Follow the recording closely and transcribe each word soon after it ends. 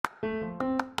Too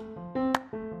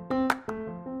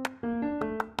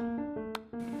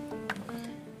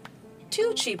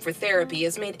Cheap for Therapy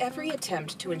has made every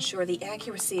attempt to ensure the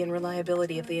accuracy and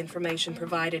reliability of the information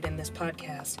provided in this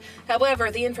podcast.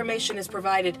 However, the information is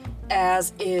provided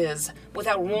as is,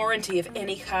 without warranty of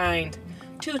any kind.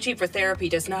 Too Cheap for Therapy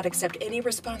does not accept any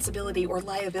responsibility or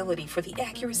liability for the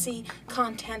accuracy,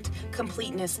 content,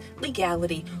 completeness,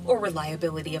 legality, or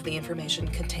reliability of the information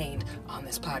contained on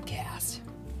this podcast.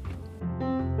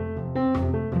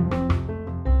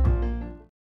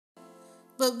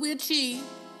 But we're cheap,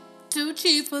 too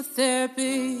cheap for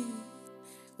therapy,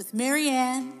 with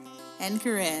Marianne and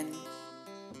Corinne.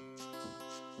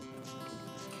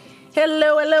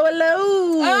 Hello.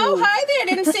 Oh, hi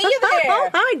there. Didn't see you there.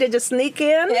 Hi, did you sneak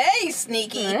in? Hey,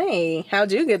 sneaky. Hey,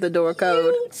 how'd you get the door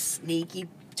code? You sneaky,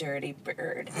 dirty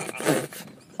bird.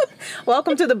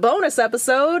 Welcome to the bonus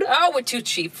episode. Oh, we're too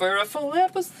cheap for a full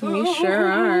episode. We sure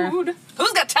are.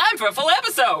 Who's got time for a full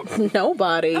episode?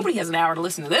 Nobody. Nobody has an hour to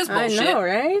listen to this I bullshit. know,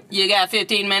 right? You got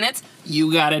 15 minutes?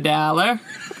 You got $1.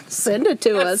 Send it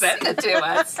to us. Send it to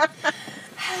us.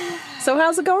 So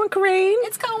how's it going, Corinne?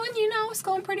 It's going, it's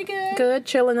going pretty good. Good,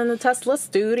 chilling in the Tesla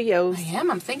studios. I am.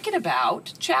 I'm thinking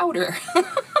about chowder.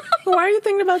 Why are you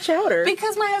thinking about chowder?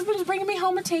 Because my husband is bringing me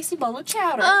home a tasty bowl of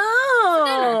chowder.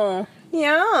 Oh,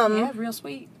 yum. Yeah, real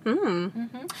sweet.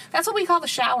 Mm-hmm. That's what we call the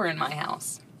shower in my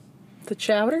house. The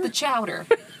chowder? The chowder.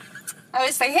 I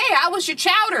always say, hey, how was your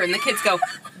chowder? And the kids go,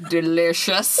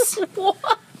 delicious.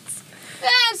 What?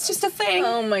 It's just a thing.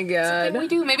 Oh my It's a God. thing we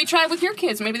do. Maybe try it with your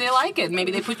kids. Maybe they like it.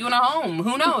 Maybe they put you in a home.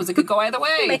 Who knows? It could go either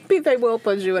way. Maybe they will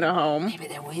put you in a home. Maybe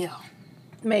they will.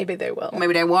 Maybe they will.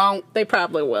 Maybe they won't. They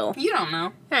probably will. You don't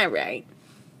know. All right.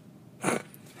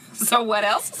 So what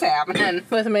else is happening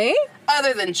With me?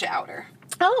 other than chowder?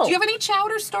 Oh. Do you have any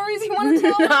chowder stories you want to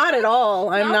tell? Not at all.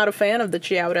 I'm No? not a fan of the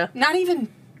chowder. Not even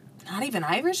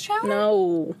Irish chowder?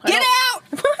 No. I Get don't- out!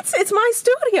 What? It's my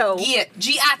studio. Get.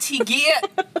 G-I-T, get.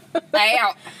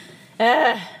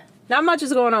 Out. Not much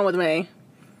is going on with me.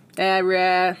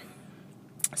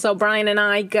 So Brian and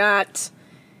I got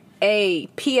a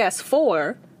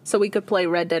PS4 so we could play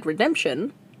Red Dead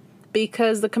Redemption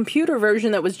because the computer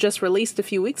version that was just released a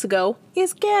few weeks ago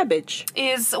is garbage.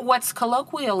 Is what's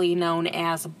colloquially known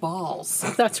as balls.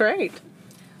 That's right.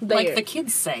 Like There. the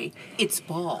kids say, it's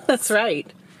balls. That's right.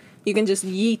 You can just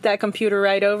yeet that computer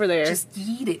right over there. Just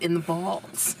eat it in the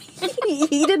balls.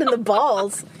 Eat it in the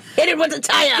balls. Hit it with a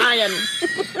tire iron.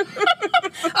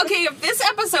 Okay, if this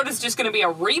episode is just going to be a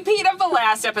repeat of the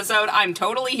last episode, I'm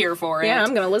totally here for it. Yeah, I'm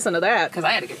going to listen to that. Because I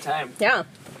had a good time. Yeah.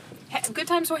 Good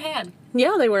times were had.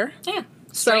 Yeah, they were. Yeah.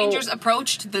 Strangers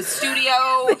approached the studio.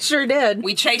 Sure did.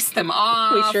 We chased them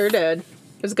off. We sure did.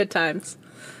 It was good times.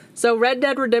 So Red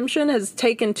Dead Redemption has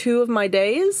taken 2 of my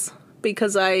days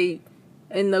because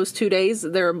in those 2 days,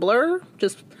 they're a blur.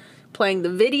 Just playing the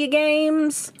video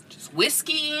games. Just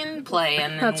whiskeying,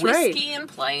 playing, That's and right. whiskeying,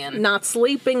 playing. Not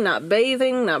sleeping, not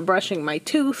bathing, not brushing my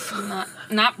tooth.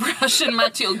 Not brushing my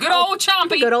teeth. Good old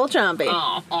Chompy. Good old Chompy.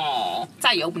 Oh. That's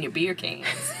how you open your beer cans.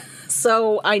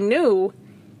 So I knew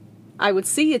I would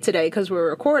see you today because we were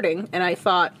recording, and I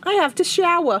thought, I have to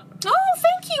shower. Oh,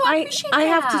 thank you. I appreciate that. I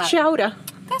have to chowder.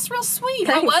 That's real sweet.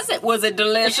 Thanks. How was it? Was it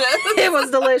delicious? It was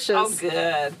delicious. Oh,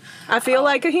 good. I feel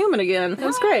like a human again. It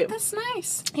was great. That's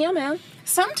nice. Yeah, man.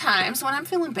 Sometimes when I'm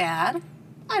feeling bad,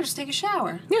 I just take a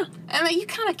shower. Yeah. And then you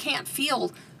kind of can't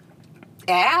feel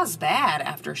as bad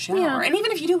after a shower. Yeah. And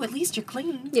even if you do, at least you're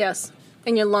clean. Yes.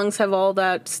 And your lungs have all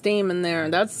that steam in there.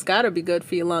 That's got to be good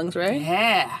for your lungs, right?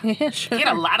 Yeah. Yeah, sure. Get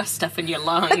a lot of stuff in your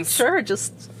lungs. Sure,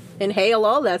 just inhale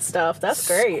all that stuff. That's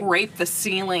great. Scrape the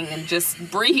ceiling and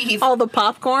just breathe. All the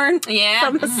popcorn Yeah.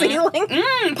 from the ceiling.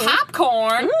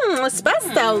 Popcorn.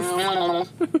 Asbestos.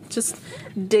 Just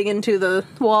dig into the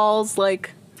walls like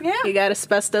Yeah. you got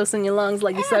asbestos in your lungs,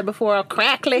 like you said before, all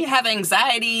crackly. You have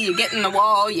anxiety, you get in the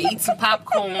wall, you eat some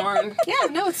popcorn. Yeah,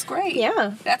 no, it's great.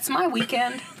 Yeah. That's my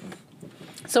weekend.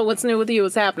 So what's new with you?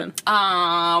 What's happening?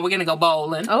 We're going to go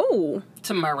bowling Oh,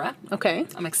 tomorrow. okay.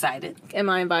 I'm excited. Am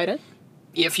I invited?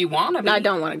 If you want to be. I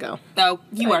don't want to go. No,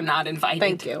 you are not invited.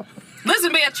 Thank you.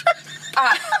 Listen, bitch.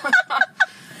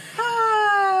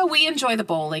 We enjoy the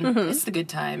bowling. It's the good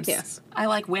times. Yes. I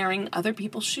like wearing other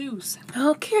people's shoes.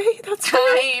 Okay, that's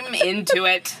weird. I'm into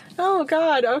it. Oh,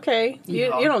 God, okay.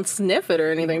 Yeah. You don't sniff it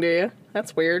or anything, do you?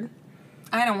 That's weird.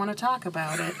 I don't want to talk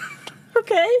about it.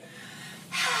 Okay.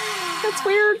 That's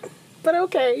weird, but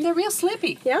okay. They're real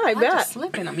slippy. Yeah, I bet. Just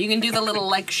slip in them. You can do the little,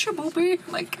 like, shaboopy,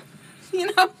 like, you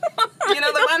know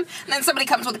the one? And then somebody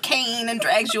comes with a cane and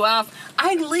drags you off.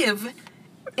 I live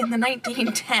in the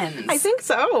 1910s. I think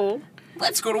so.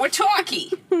 Let's go to a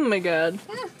talkie. Oh my god.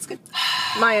 Yeah, it's good.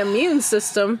 My immune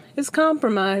system is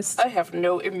compromised. I have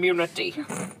no immunity.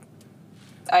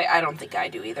 I don't think I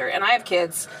do either. And I have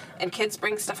kids, and kids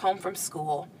bring stuff home from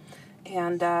school.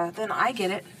 And then I get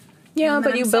it. Yeah, and but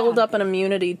then you I'm build sad. up an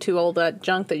immunity to all that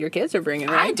junk that your kids are bringing,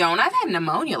 right? I don't. I've had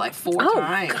pneumonia like 4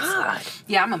 times. Oh, God.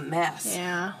 Yeah, I'm a mess.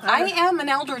 Yeah. I am an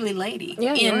elderly lady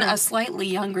Yeah, you in are. a slightly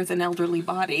younger than elderly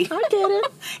body. I get it.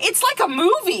 It's like a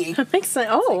movie. Makes sense.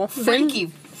 Oh, then Freaky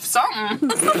something.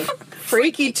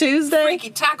 Freaky Tuesday Freaky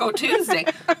Taco Tuesday.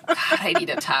 God, I'd eat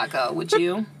a taco, would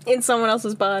you? in someone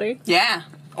else's body. Yeah.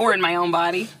 Or in my own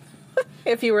body.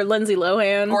 If you were Lindsay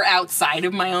Lohan. Or outside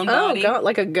of my own oh, body. God,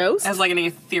 like a ghost? As like an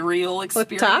ethereal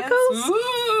experience. tacos?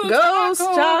 Ooh, Ghost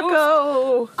tacos.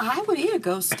 taco. I would eat a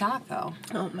ghost taco.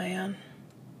 Oh, man.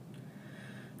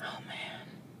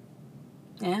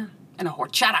 Yeah. And a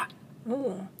horchata.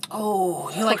 Ooh. Oh,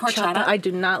 you like horchata? I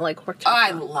do not like horchata. Oh,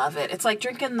 I love it. It's like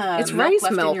drinking the It's milk rice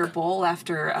left milk. in your bowl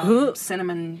after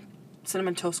cinnamon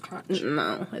toast crunch.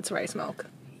 No, it's rice milk.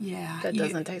 Yeah. That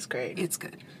doesn't taste great. It's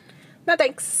good. No,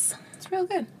 thanks. It's real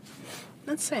good.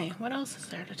 Let's see. What else is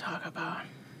there to talk about?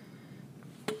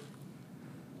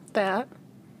 That.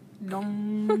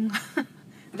 Dong.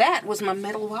 That was my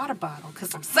metal water bottle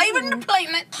because I'm saving the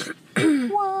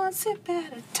planet. One sip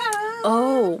at a time.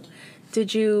 Oh,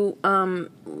 did you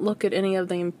look at any of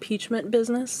the impeachment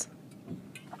business?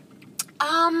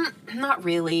 Not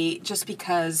really. Just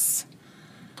because.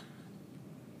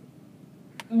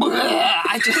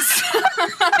 I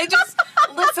just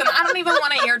listen. I don't even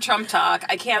want to hear Trump talk.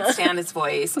 I can't stand his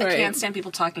voice. I Right. can't stand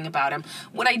people talking about him.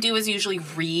 What I do is usually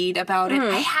read about it.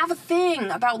 I have a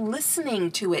thing about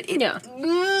listening to it. Yeah.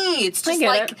 It's just get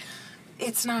like it.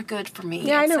 it's not good for me.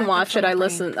 Yeah, I It's didn't not good watch for it. my I brain.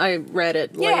 listened. I read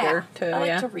it later too. I like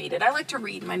Yeah. to read it. I like to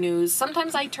read my news.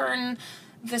 Sometimes I turn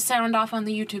the sound off on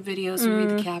the YouTube videos and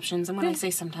read the captions. And when I say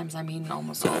sometimes, I mean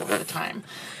almost all of the time.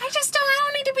 I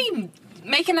don't need to be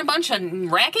making a bunch of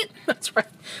racket. That's right.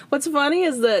 What's funny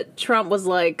is that Trump was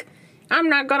like, "I'm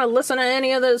not going to listen to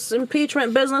any of this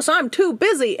impeachment business. I'm too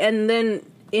busy." And then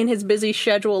in his busy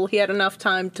schedule, he had enough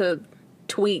time to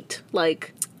tweet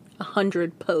like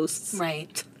 100 posts.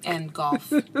 Right. And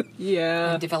golf.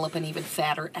 Yeah. And develop an even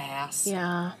fatter ass.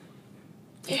 Yeah.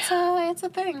 It's a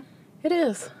thing. It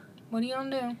is. What are you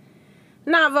gonna do?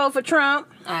 Not vote for Trump.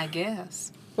 I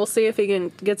guess. We'll see if he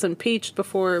gets impeached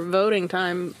before voting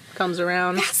time comes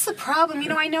around. That's the problem.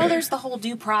 I know there's the whole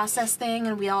due process thing,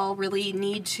 and we all really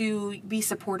need to be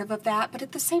supportive of that. But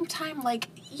at the same time,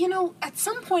 at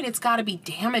some point it's got to be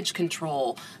damage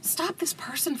control. Stop this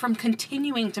person from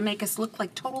continuing to make us look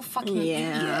like total fucking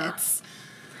idiots.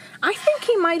 I think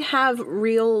he might have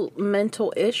real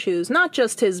mental issues, not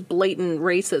just his blatant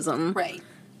racism, Right.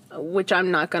 which I'm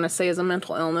not going to say is a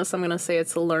mental illness. I'm going to say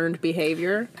it's a learned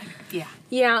behavior. Yeah.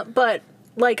 Yeah, but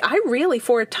I really,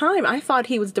 for a time, I thought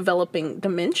he was developing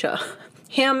dementia.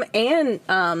 Him and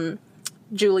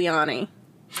Giuliani.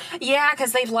 Yeah,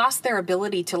 because they've lost their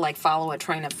ability to follow a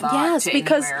train of thought. Yes, to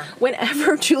because anywhere.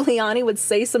 whenever Giuliani would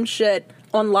say some shit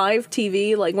on live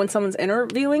TV, like when someone's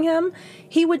interviewing him,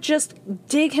 he would just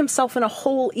dig himself in a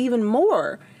hole even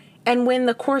more. And when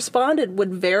the correspondent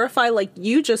would verify, like,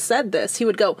 you just said this, he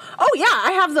would go, "Oh yeah,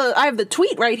 I have the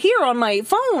tweet right here on my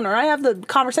phone, or I have the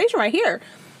conversation right here."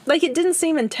 Like, it didn't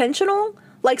seem intentional.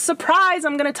 Like, surprise,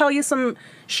 I'm going to tell you some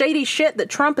shady shit that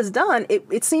Trump has done.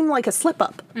 It seemed like a slip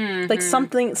up. Like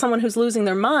someone who's losing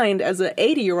their mind as an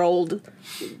 80-year-old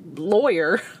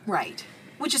lawyer. Right.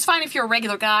 Which is fine if you're a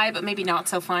regular guy, but maybe not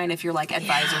so fine if you're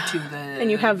advisor to the.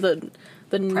 And you have the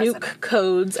nuke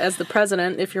codes as the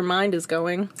president if your mind is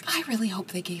going. I really hope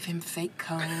they gave him fake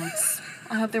codes.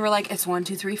 I hope they were like, "It's 1,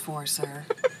 2, 3, 4, sir."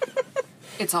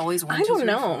 It's always 1, 2, 3, 4. don't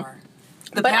know.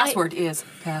 The But password is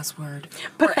password.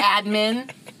 Or admin.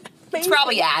 It's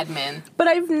probably admin. But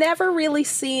I've never really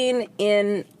seen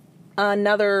in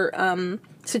another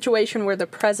situation where the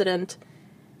president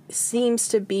seems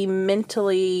to be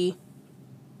mentally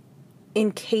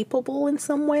incapable in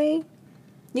some way.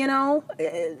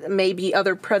 Maybe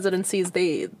other presidencies,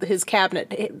 their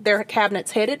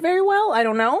cabinets hit it very well. I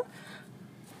don't know.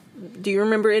 Do you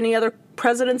remember any other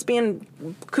presidents being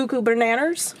cuckoo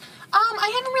bananas?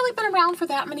 I haven't really been around for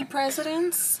that many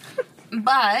presidents,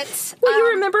 but Well, you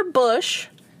remember Bush.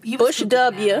 he was Bush cuckoo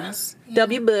W. bananas. Yeah.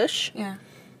 W. Bush. Yeah.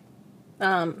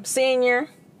 Senior.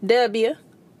 W.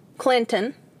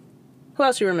 Clinton. Who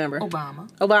else you remember?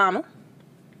 Obama.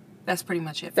 That's pretty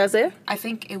much it. That's it? I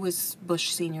think it was Bush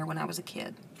Senior when I was a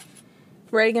kid.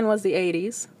 Reagan was the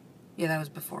 80s. Yeah, that was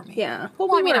before me. Yeah.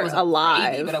 Well, I mean, were I was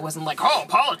alive. baby, but I wasn't like, oh,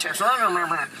 politics. I'm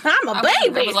a I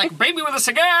baby. was like, baby with a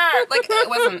cigar. Like, I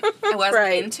wasn't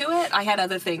Right. into it. I had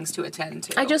other things to attend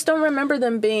to. I just don't remember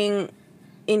them being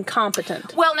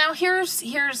incompetent. Well, now here's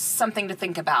something to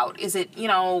think about. Is it,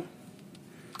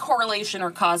 correlation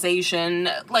or causation?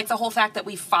 Like the whole fact that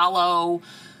we follow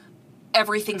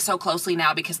everything so closely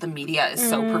now because the media is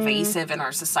so pervasive in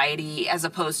our society, as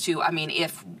opposed to, I mean,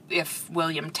 if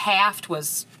William Taft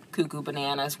was cuckoo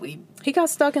bananas, He got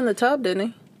stuck in the tub, didn't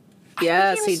he?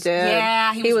 Yes, he did.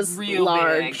 Yeah, he was real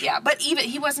large. big. Yeah, but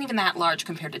he wasn't even that large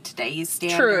compared to today's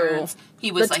standards. True.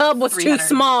 He was The like tub was too 300.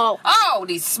 small. Oh,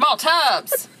 these small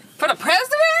tubs for the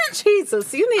president.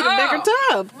 Jesus, you need a bigger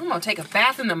tub. I'm gonna take a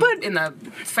bath in the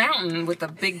fountain with the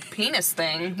big penis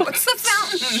thing. What's the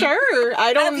fountain? Sure,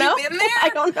 I don't Have know. you been there? I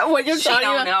don't know what you're She talking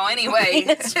don't about. know anyway.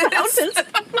 Penis fountains.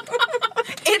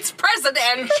 It's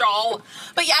presidential.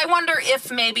 But yeah, I wonder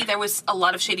if maybe there was a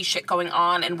lot of shady shit going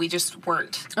on and we just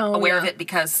weren't aware of it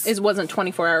because It wasn't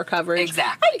 24-hour coverage.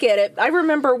 Exactly. I get it. I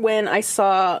remember when I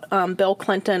saw Bill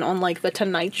Clinton on like the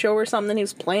Tonight Show or something. He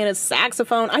was playing his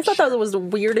saxophone. I thought that was the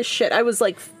weirdest shit. I was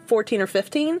like 14 or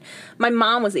 15. My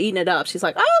mom was eating it up. She's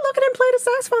like, "Oh, look at him play the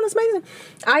saxophone. That's amazing."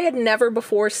 I had never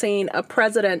before seen a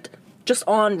president just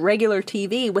on regular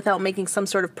TV without making some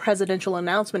sort of presidential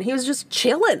announcement. He was just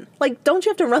chilling. Like, don't you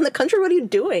have to run the country? What are you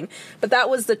doing? But that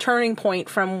was the turning point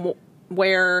from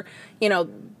where,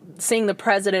 seeing the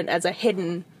president as a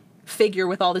hidden figure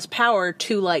with all this power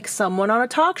to like someone on a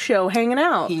talk show hanging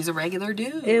out. he's a regular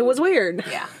dude. It was weird.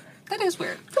 Yeah, that is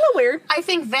weird. It's a little weird. I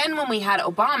think then when we had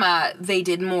Obama, they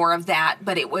did more of that,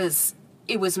 but it was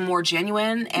more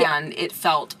genuine and it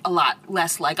felt a lot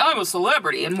less like I'm a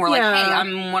celebrity and more like, Yeah. hey,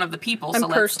 I'm one of the people. I'm so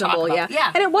let's talk personable, about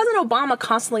yeah. And it wasn't Obama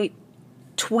constantly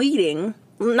tweeting,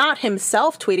 not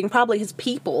himself tweeting, probably his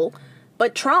people,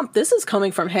 but Trump, this is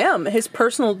coming from him, his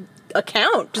personal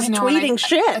account, just I know, and tweeting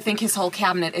shit. I think his whole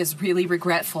cabinet is really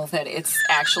regretful that it's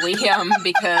actually him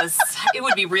because it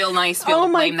would be real nice to be able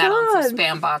to blame that on some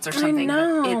spam bots or something.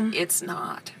 know. But it's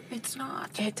not. It's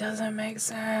not. It doesn't make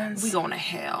sense. We going to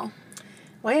hell.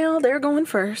 Well, they're going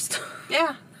first.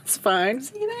 Yeah. It's fine.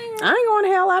 See you there. I ain't going to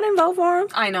hell. I didn't vote for him.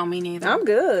 I know, me neither. I'm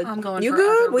good. I'm going You for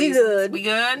good? other We reasons. good. We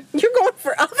good? You're going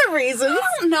for other reasons.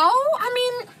 I don't know. I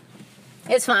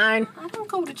mean, It's fine. I don't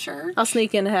go to church. I'll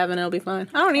sneak into heaven. It'll be fine.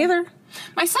 I don't either.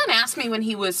 My son asked me when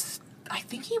he was, I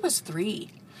think he was 3,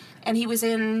 and he was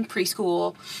in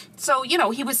preschool. So,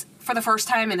 he was, for the first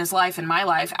time in his life, in my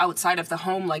life, outside of the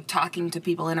home, like, talking to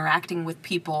people, interacting with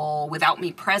people without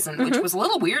me present, which was a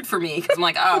little weird for me, because I'm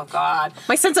like, oh, God.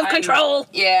 My sense of control.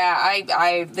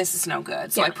 Yeah, this is no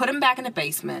good. So I put him back in the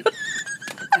basement,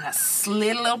 and I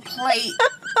slid a little plate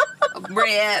of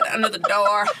bread under the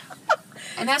door,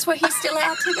 and that's where he's still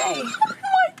at today. Oh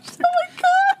my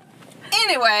God.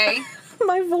 Anyway,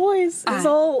 My voice is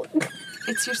all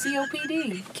it's your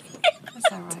COPD.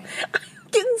 That's all right.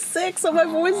 getting sick, so my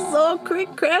voice is all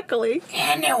crackly.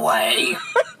 Anyway,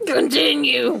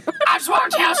 Continue. I just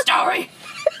want to tell a story.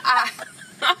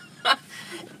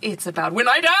 It's about when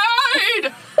I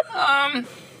died.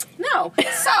 No.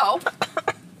 So,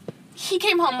 he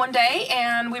came home one day,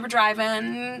 and we were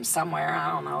driving somewhere.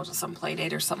 I don't know, just some play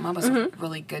date or something. I was a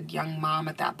really good young mom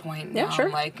at that point. Yeah, Now sure.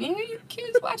 I'm like, you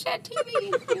kids watch that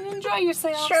TV. You enjoy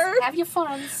yourselves. Sure. Have your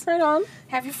funs. Right on.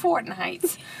 Have your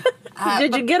fortnights.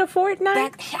 Did you get a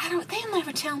fortnight? They'll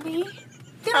never tell me.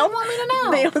 They don't want me to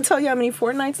know. They don't tell you how many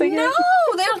fortnights they get? No,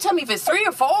 they don't tell me if it's 3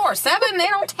 or 4 or 7. They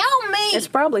don't tell me. It's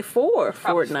probably 4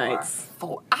 Probably fortnights.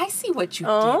 4. I see what you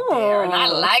did there, and I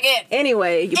like it.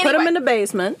 Anyway, you put him in the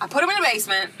basement. I put him in the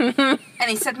basement, and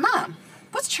he said, "Mom,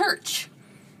 what's church?"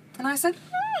 And I said,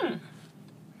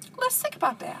 let's think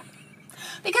about that.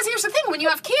 Because here's the thing, when you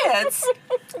have kids,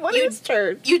 What is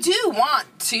church? you do want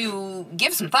to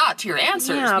give some thought to your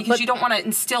answers Yeah, because but- you don't want to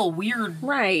instill weird,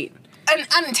 Right.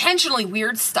 unintentionally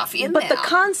weird stuff in But them. the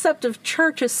concept of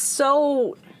church is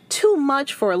so too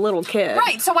much for a little kid.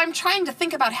 Right, so I'm trying to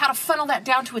think about how to funnel that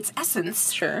down to its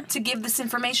essence. Sure. To give this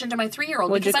information to my 3-year-old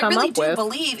What'd you because I come really up do with?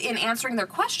 believe in answering their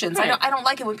questions. Right. I don't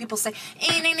like it when people say,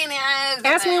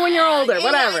 Ask me when you're older,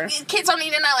 whatever. Kids don't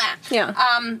need to know that. Yeah.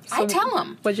 I tell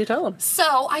them. What'd you tell him?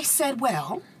 So I said,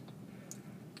 well,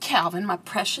 Calvin, my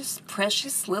precious,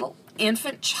 precious little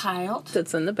infant child,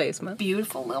 That's in the basement.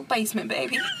 beautiful little basement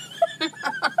baby.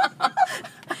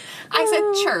 I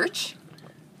said, church.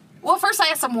 Well, first I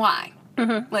asked him why.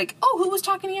 Mm-hmm. Like, who was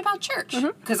talking to you about church?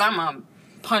 Because I'm going to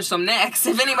punch them next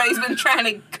if anybody's been trying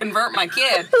to convert my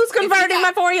kid. Who's converting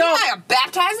my 4-year-old? I got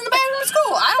baptized in the bathroom of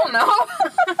school. I don't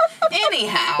know.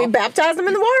 Anyhow. We baptized him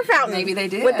in the water fountain. Maybe they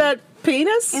did. With that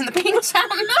penis? In the penis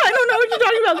fountain. I don't know what you're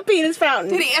talking about. a penis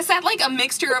fountain. Is that like a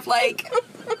mixture of like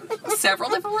several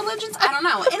different religions? I don't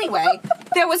know. Anyway,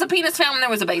 there was a penis fountain, there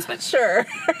was a basement. Sure.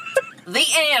 The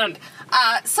end.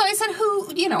 So I said, who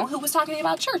was talking to me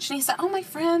about church? And he said, oh, my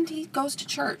friend, he goes to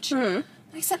church. Mm-hmm. And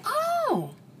I said,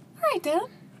 oh, all right,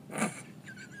 then.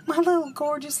 My little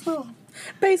gorgeous little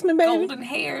basement baby.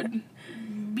 Golden-haired,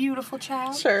 beautiful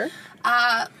child. Sure.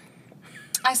 I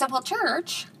said, well,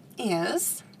 church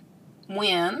is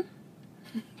when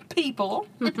people...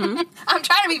 Mm-hmm. I'm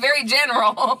trying to be very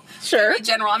general. Sure. Very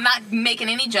general. I'm not making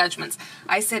any judgments.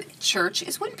 I said, church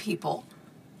is when people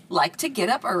like to get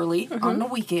up early on the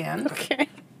weekend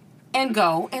and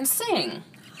go and sing.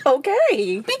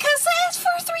 Okay. Because that's for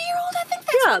a 3-year-old, I think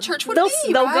that's what church would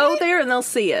be, They'll right? go there and they'll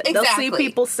see it. Exactly. They'll see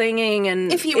people singing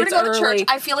and if he were to it's go to early. church,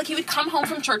 I feel like he would come home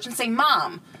from church and say,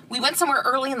 Mom, we went somewhere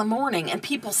early in the morning and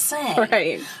people sang.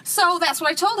 Right. So that's what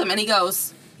I told him. And he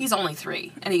goes, he's only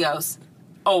 3. And he goes,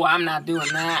 oh, I'm not doing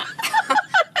that.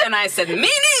 And I said, me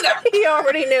neither. He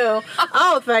already knew.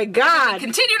 Oh, thank God. We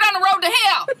continued on the road to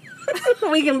hell.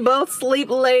 We can both sleep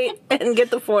late and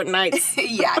get the fortnights.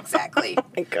 Yeah, exactly. Oh,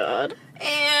 my God.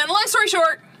 And long story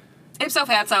short, ipso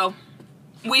fatso,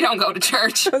 we don't go to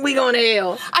church. We going to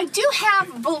hell. I do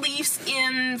have beliefs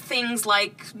in things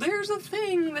like, there's a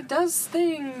thing that does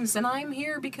things, and I'm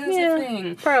here because of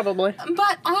thing. Probably.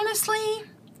 But honestly,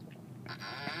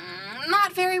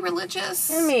 not very religious.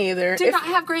 Me either. Did not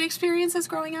have great experiences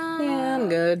growing up. Yeah, I'm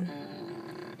good.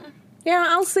 Yeah,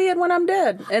 I'll see it when I'm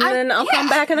dead. And then I'll come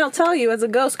back and I'll tell you as a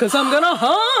ghost, because I'm going to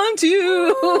haunt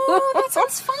you. Oh, that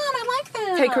sounds fun. I like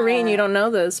that. Hey, Corrine, you don't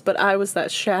know this, but I was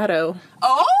that shadow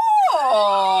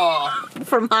Oh!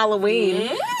 from Halloween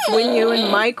when you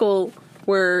and Michael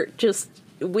were just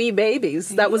wee babies.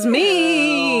 That was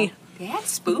me.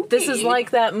 That's spooky. This is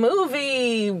like that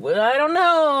movie. I don't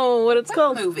know what it's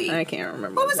called. Movie? I can't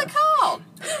remember. What was it called?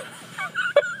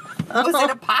 Was it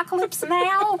Apocalypse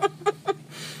Now?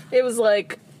 It was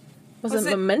like, was it it-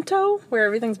 Memento, where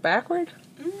everything's backward?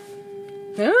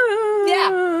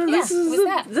 Yeah, This is it was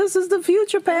that. This is the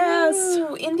future past.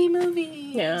 Ooh, indie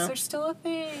movies. Yeah. They're still a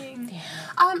thing.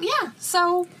 Yeah.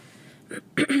 So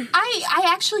I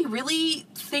actually really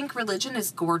think religion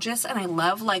is gorgeous, and I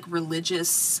love like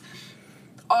religious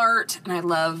art, and I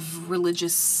love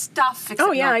religious stuff. Except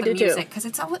Oh, yeah, not I the do, too. music, because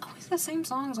it's always the same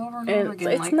songs over and over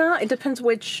again. It's not. It depends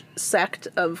which sect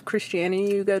of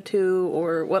Christianity you go to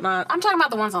or whatnot. I'm talking about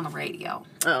the ones on the radio.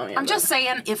 Oh, yeah. I'm just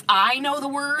saying, if I know the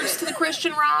words to the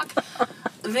Christian rock,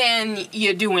 then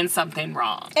you're doing something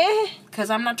wrong. Because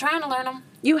I'm not trying to learn them.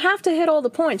 You have to hit all the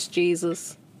points.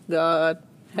 Jesus, God,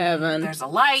 heaven. There's a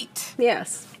light.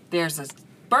 Yes. There's a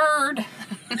bird.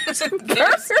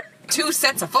 There's 2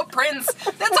 sets of footprints.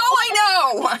 That's all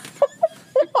I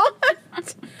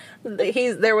know.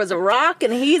 There was a rock,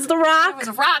 and he's the There rock. was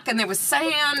a rock, and there was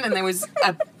sand, and there was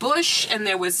a bush, and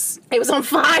there was It was on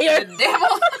fire. the devil.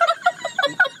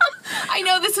 I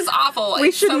know this is awful. We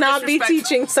It's should so not be disrespectful.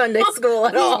 teaching Sunday school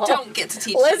at all. We don't get to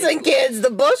teach. Listen, kids, the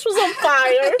bush was on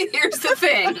fire. Here's the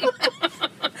thing.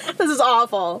 This is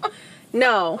awful.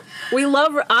 No,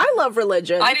 I love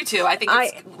religion. I do too. I think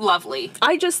it's lovely.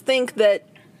 I just think that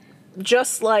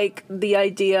just like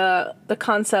the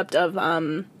concept of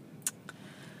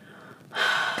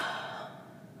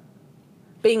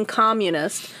being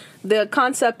communist, the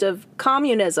concept of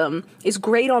communism is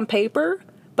great on paper,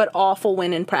 but awful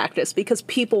when in practice because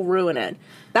people ruin it.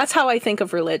 That's how I think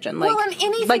of religion. Like, Well, and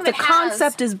anything like the that has-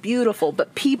 concept is beautiful,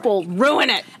 but people ruin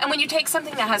it. And when you take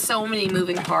something that has so many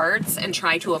moving parts and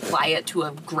try to apply it to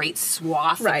a great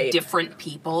swath Right. of different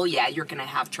people, yeah, you're going to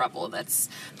have trouble. That's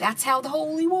how the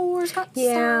Holy Wars got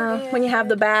Yeah, started. when you have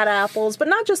the bad apples, but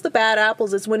not just the bad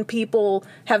apples, it's when people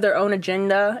have their own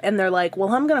agenda and they're like, well,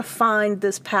 I'm going to find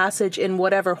this passage in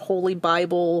whatever Holy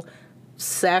Bible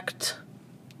sect,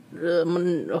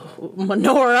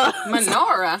 menorah,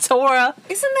 Torah,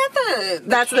 Isn't that the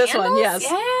That's this one, candles?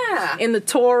 yes. Yeah. in the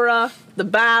Torah, the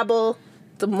Bible,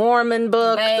 the Mormon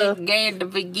book, the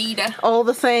Vegeta. all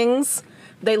the things.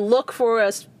 They look for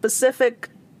a specific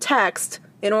text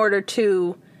in order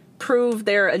to prove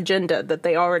their agenda that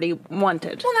they already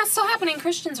wanted. Well, that's so happening.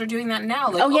 Christians are doing that now.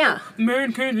 Like, Oh, yeah.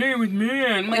 man can't live with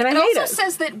man. Like, And I it hate also it.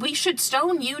 says that we should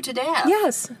stone you to death.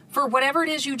 Yes. For whatever it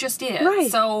is you just did.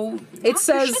 Right. So, It knock your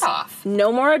says shit off.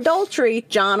 no more adultery,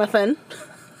 Jonathan.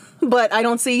 But I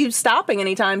don't see you stopping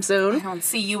anytime I soon. don't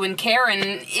see you and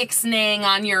Karen ixnaying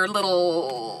on your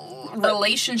little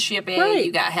relationship right.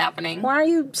 you got happening. Why are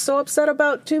you so upset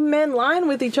about two men lying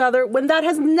with each other when that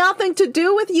has nothing to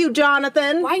do with you,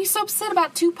 Jonathan? Why are you so upset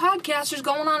about 2 podcasters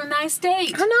going on a nice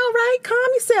date? I know, right? Calm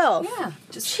yourself. Yeah,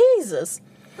 just Jesus.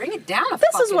 bring it down a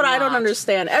This is what I don't notch.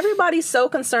 understand. Everybody's so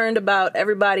concerned about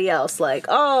everybody else. Like,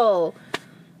 oh,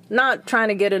 not trying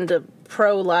to get into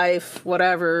pro-life,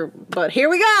 whatever, but here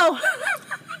we go.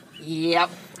 Yep.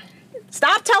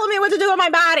 Stop telling me what to do with my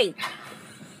body.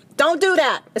 Don't do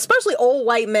that. Especially old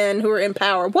white men who are in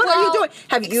power. What are you Well, doing?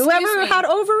 Have you excuse ever me. had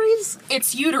ovaries?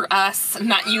 It's uter-us,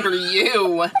 not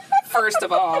uter-you, first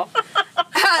of all.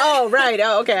 Oh, right.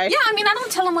 Oh, okay. Yeah, I mean, I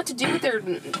don't tell them what to do with their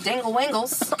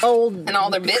dangle-wangles Old and all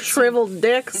their bits. shriveled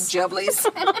dicks. Jubblies.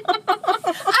 I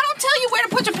don't tell you where to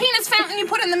put your penis fountain. You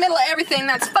put it in the middle of everything.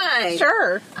 That's fine.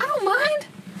 Sure. I don't mind.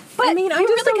 But I mean, I you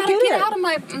just really don't gotta get get it. out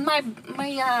of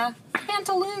my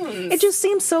pantaloons. It just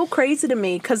seems so crazy to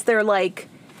me because they're like,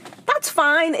 that's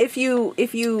fine if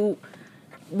you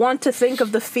want to think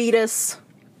of the fetus,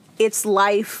 its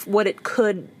life, what it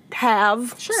could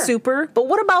have, Sure. super. But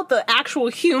what about the actual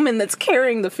human that's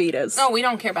carrying the fetus? No, we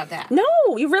don't care about that. No,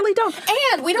 you really don't.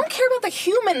 And we don't care about the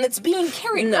human that's being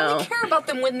carried. We No. only care about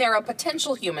them when they're a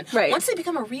potential human. Right. Once they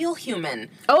become a real human.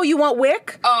 Oh, you want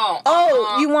WIC?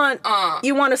 Oh,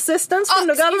 you want assistance from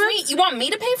the excuse government? me, you want me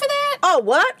to pay for that? Oh,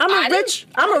 what? I'm I a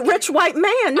didn't- rich white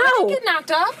man. I No. didn't get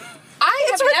knocked up.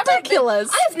 It's ridiculous.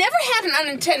 I have never had an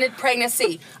unintended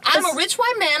pregnancy. I'm a rich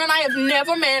white man, and I have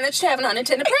never managed to have an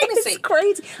unintended pregnancy. It's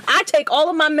crazy. I take all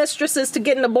of my mistresses to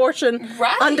get an abortion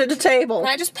Right. under the table. And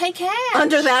I just pay cash.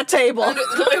 Under that table.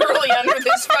 Literally under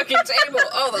this fucking table.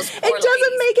 Oh, those poor It doesn't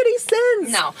ladies. make any sense.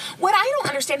 No. What I don't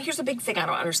understand, here's a big thing I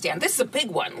don't understand. This is a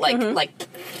big one.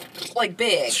 Like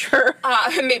big. Sure.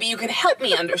 Maybe you could help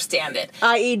me understand it.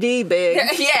 IED big.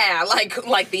 Yeah,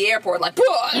 like the airport, like,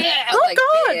 yeah, Oh like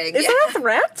God! big. Is Yeah. that a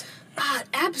threat?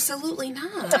 Absolutely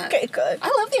not. Okay, good.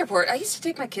 I love the airport. I used to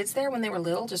take my kids there when they were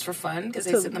little, just for fun, because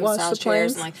they To sit in the watch massage the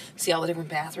chairs planes? and like see all the different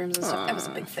bathrooms and stuff. That was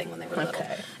a big thing when they were little.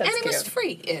 Okay, And that's it was cute.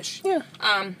 free-ish. Yeah.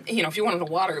 If you wanted a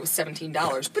water, it was $17,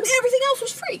 but everything else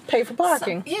was free. Pay for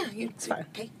parking. So, yeah, you fine.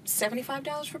 pay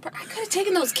 $75 for parking. I could have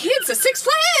taken those kids to Six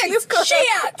Flags. You could.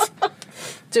 Shit.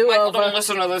 Do Michael, don't over.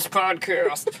 listen to this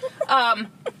podcast.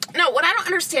 No, what I don't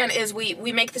understand is we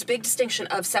make this big distinction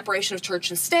of separation of church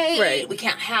and state. Right. We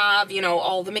can't have,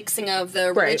 all the mixing of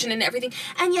the Right. religion and everything.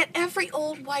 And yet every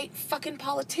old white fucking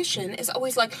politician is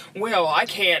always like, well, I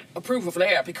can't approve of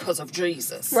that because of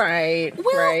Jesus. Right.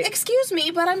 Well, right. excuse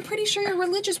me, but I'm pretty sure your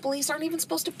religious beliefs aren't even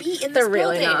supposed to be in this They're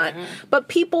really building. not. But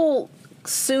people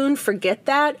soon forget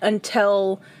that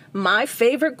until my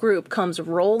favorite group comes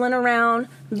rolling around,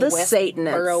 the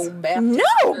Satanists. Westboro Baptist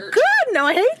No, Church. good. No,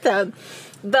 I hate them.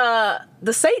 The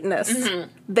Satanists,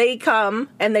 Mm-hmm. they come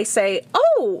and they say,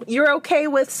 oh, you're okay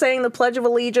with saying the Pledge of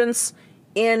Allegiance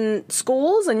in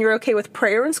schools and you're okay with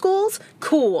prayer in schools?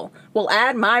 Cool. We'll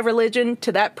add my religion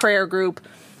to that prayer group.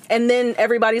 And then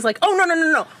everybody's like, oh,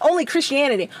 no, only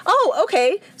Christianity. Oh,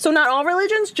 okay. So not all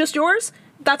religions, just yours?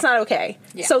 That's not okay.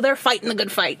 Yeah. So they're fighting the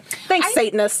good fight. Thanks,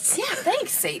 Satanists. Yeah,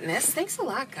 thanks, Satanists. Thanks a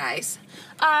lot, guys.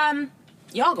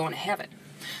 Y'all going to heaven.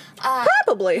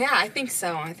 Probably. Yeah, I think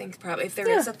so. I think probably if there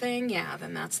is a thing,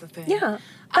 then that's the thing. Yeah.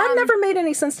 That never made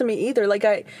any sense to me either. Like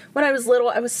when I was little,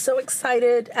 I was so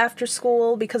excited after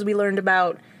school because we learned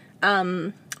about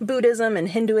Buddhism and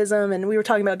Hinduism, and we were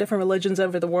talking about different religions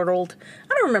over the world.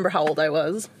 I don't remember how old I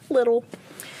was. Little.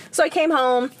 So I came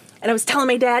home and I was telling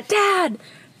my dad,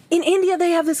 in India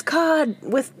they have this god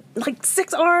with like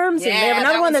 6 arms, and they have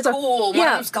another one that's cool. One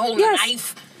of them's holding a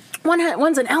knife.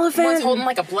 One's an elephant. One's holding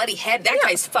like a bloody head. That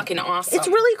guy's fucking awesome. It's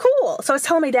really cool. So I was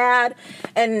telling my dad,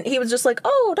 and he was just like,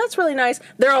 oh, that's really nice.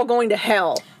 They're all going to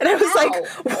hell. And I was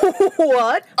like,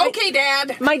 what? Okay,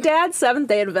 Dad. My dad's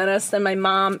Seventh-day Adventist, and my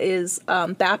mom is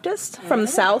Baptist from the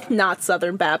South, not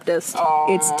Southern Baptist.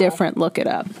 It's different. Look it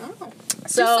up. Do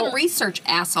So, some research,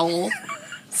 asshole.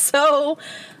 so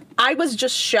I was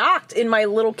just shocked in my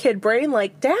little kid brain,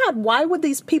 like, Dad, why would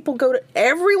these people go to...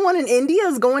 Everyone in India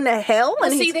is going to hell? Well,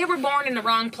 And see, he's- they were born in the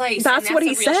wrong place. That's and what he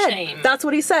a real said. Shame. That's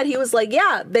what he said. He was like,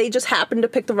 yeah, they just happened to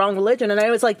pick the wrong religion. And I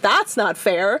was like, that's not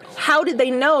fair. How did they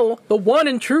know the one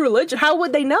and true religion? How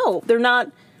would they know? They're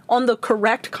not on the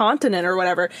correct continent or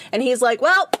whatever. And he's like,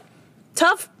 well,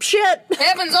 tough shit.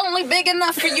 Heaven's only big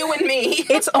enough for you and me.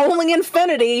 It's only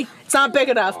infinity. It's not big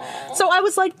enough. So I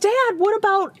was like, Dad, what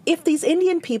about if these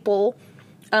Indian people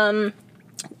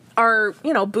are,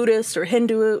 Buddhist or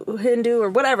Hindu or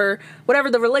whatever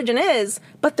the religion is,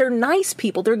 but they're nice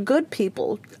people, they're good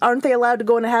people. Aren't they allowed to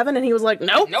go into heaven? And he was like,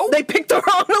 nope. They picked the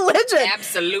wrong religion.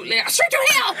 Absolutely. Straight to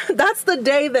hell. That's the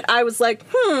day that I was like,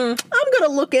 I'm going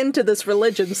to look into this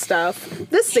religion stuff.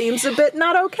 This seems a bit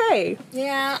not okay.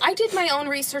 Yeah, I did my own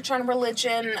research on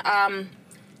religion.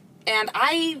 And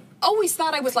I always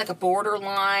thought I was like a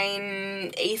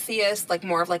borderline atheist, like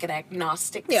more of like an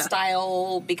agnostic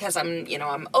style, because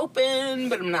I'm open,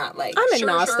 but I'm not like I'm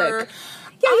agnostic.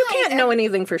 Yeah, you can't know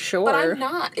anything for sure. But I'm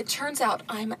not. It turns out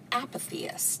I'm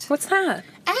apatheist. What's that?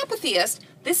 Apatheist.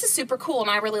 This is super cool, and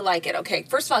I really like it. Okay,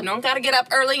 first of all, you don't got to get up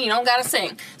early. You don't got to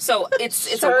sing. So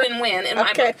it's Sure. a win-win in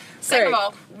my book. Second of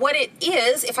all, what it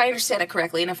is, if I understand it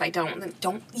correctly, and if I don't, then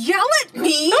don't yell at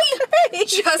me.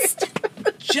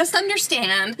 Just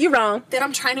understand. You're wrong. That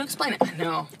I'm trying to explain it. I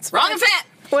know. It's wrong and fat.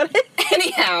 What?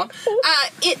 Anyhow,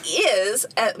 it is,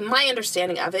 my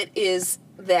understanding of it is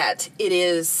that it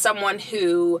is someone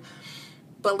who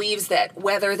believes that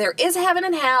whether there is heaven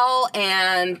and hell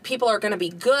and people are going to be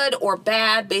good or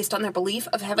bad based on their belief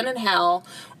of heaven and hell,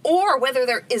 or whether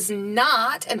there is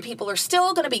not and people are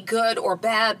still going to be good or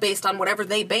bad based on whatever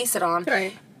they base it on,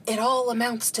 Right. It all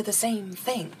amounts to the same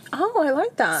thing. Oh, I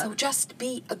like that. So just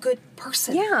be a good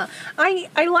person. Yeah,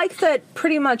 I like that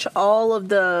pretty much all of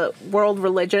the world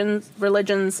religions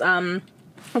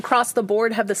across the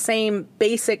board have the same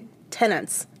basic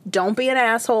tenets. Don't be an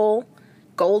asshole.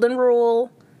 Golden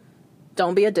rule.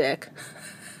 Don't be a dick.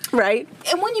 Right?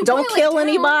 And when you don't boil kill it down,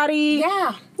 anybody.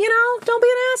 Yeah. Don't be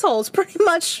an asshole. It's pretty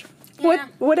much Yeah.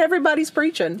 what everybody's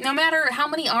preaching. No matter how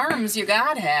many arms your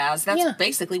God has, that's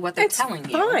basically what they're telling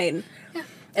you. Fine. Yeah.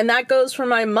 And that goes for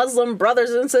my Muslim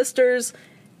brothers and sisters.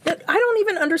 I don't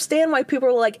even understand why people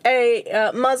are like,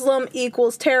 hey, Muslim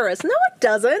equals terrorist. No, it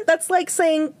doesn't. That's like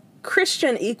saying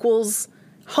Christian equals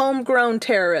homegrown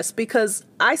terrorists, because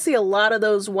I see a lot of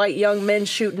those white young men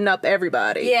shooting up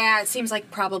everybody. Yeah, it seems like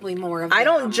probably more of I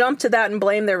them. don't jump to that and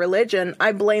blame their religion.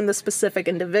 I blame the specific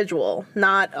individual,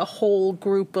 not a whole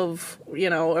group of,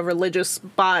 a religious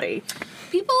body.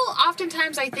 People,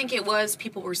 oftentimes I think it was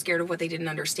people were scared of what they didn't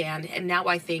understand, and now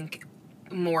I think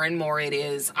more and more it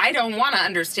is, I don't want to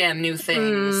understand new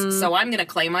things, so I'm going to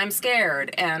claim I'm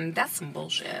scared, and that's some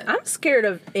bullshit. I'm scared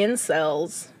of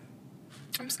incels.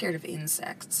 I'm scared of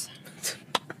insects.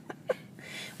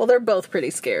 Well, they're both pretty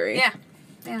scary.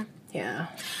 Yeah. Yeah.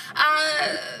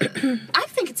 I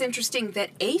think it's interesting that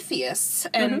atheists,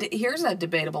 and here's a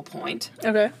debatable point.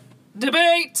 Okay.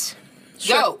 Debate!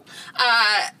 Sure. Go!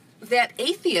 That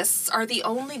atheists are the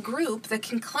only group that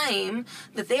can claim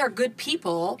that they are good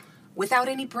people without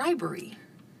any bribery.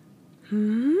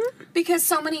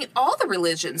 Because all the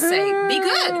religions say, be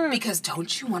good, because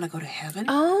don't you want to go to heaven?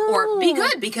 Or be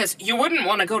good, because you wouldn't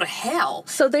want to go to hell.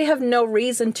 So they have no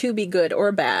reason to be good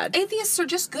or bad. Atheists are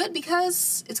just good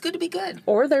because it's good to be good.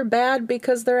 Or they're bad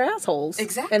because they're assholes.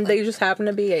 Exactly. And they just happen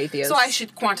to be atheists. So I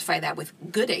should quantify that with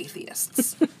good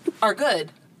atheists are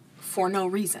good for no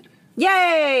reason.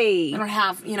 Yay! You don't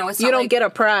have, it's You not don't like, get a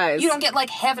prize. You don't get like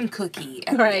heaven cookie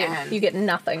at the Right. end. You get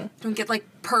nothing. You don't get like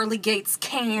Pearly Gates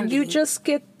candy. You just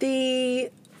get the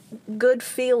good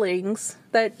feelings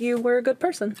that you were a good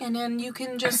person. And then you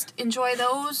can just enjoy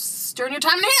those during your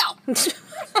time in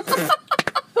hell.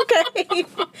 Okay.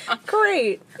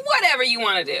 Great. Whatever you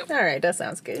want to do. All right, that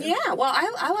sounds good. Yeah, well,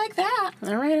 I like that.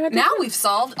 All right. I do Now too. we've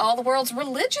solved all the world's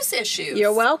religious issues.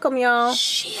 You're welcome, y'all.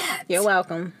 Shit. You're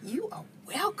welcome. You are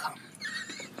welcome.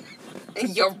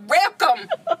 You're welcome.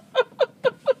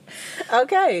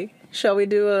 Okay. Shall we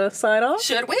do a sign off?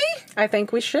 Should we? I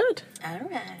think we should. All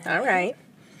right. All right.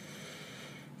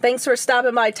 Thanks for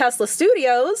stopping by Tesla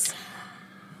Studios.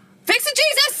 Fix it,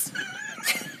 Jesus!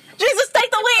 Jesus, take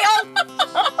the wheel!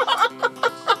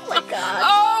 Oh my God.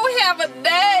 Oh, have a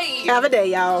day! Have a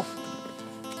day, y'all.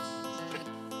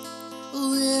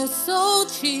 We're so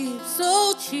cheap,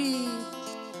 so cheap.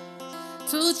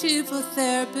 Too cheap for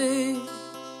therapy.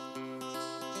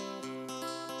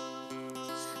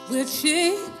 We're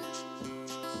cheap.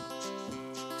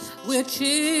 We're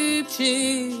cheap,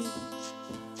 cheap.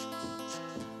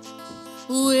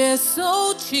 We're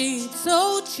so cheap,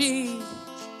 so cheap.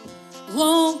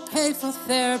 Won't pay for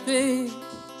therapy.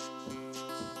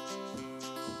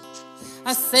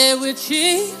 I say we're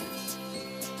cheap.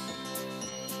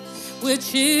 We're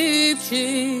cheap,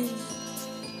 cheap.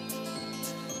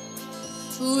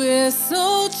 We're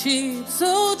so cheap,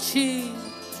 so cheap.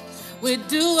 We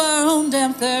do our own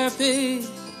damn therapy.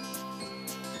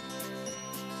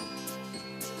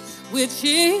 We're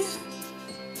cheap.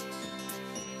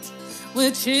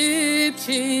 We're cheap,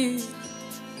 cheap.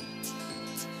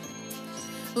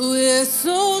 We're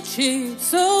so cheap,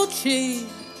 so cheap.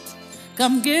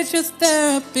 Come get your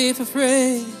therapy for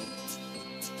free.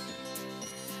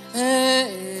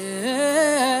 Hey.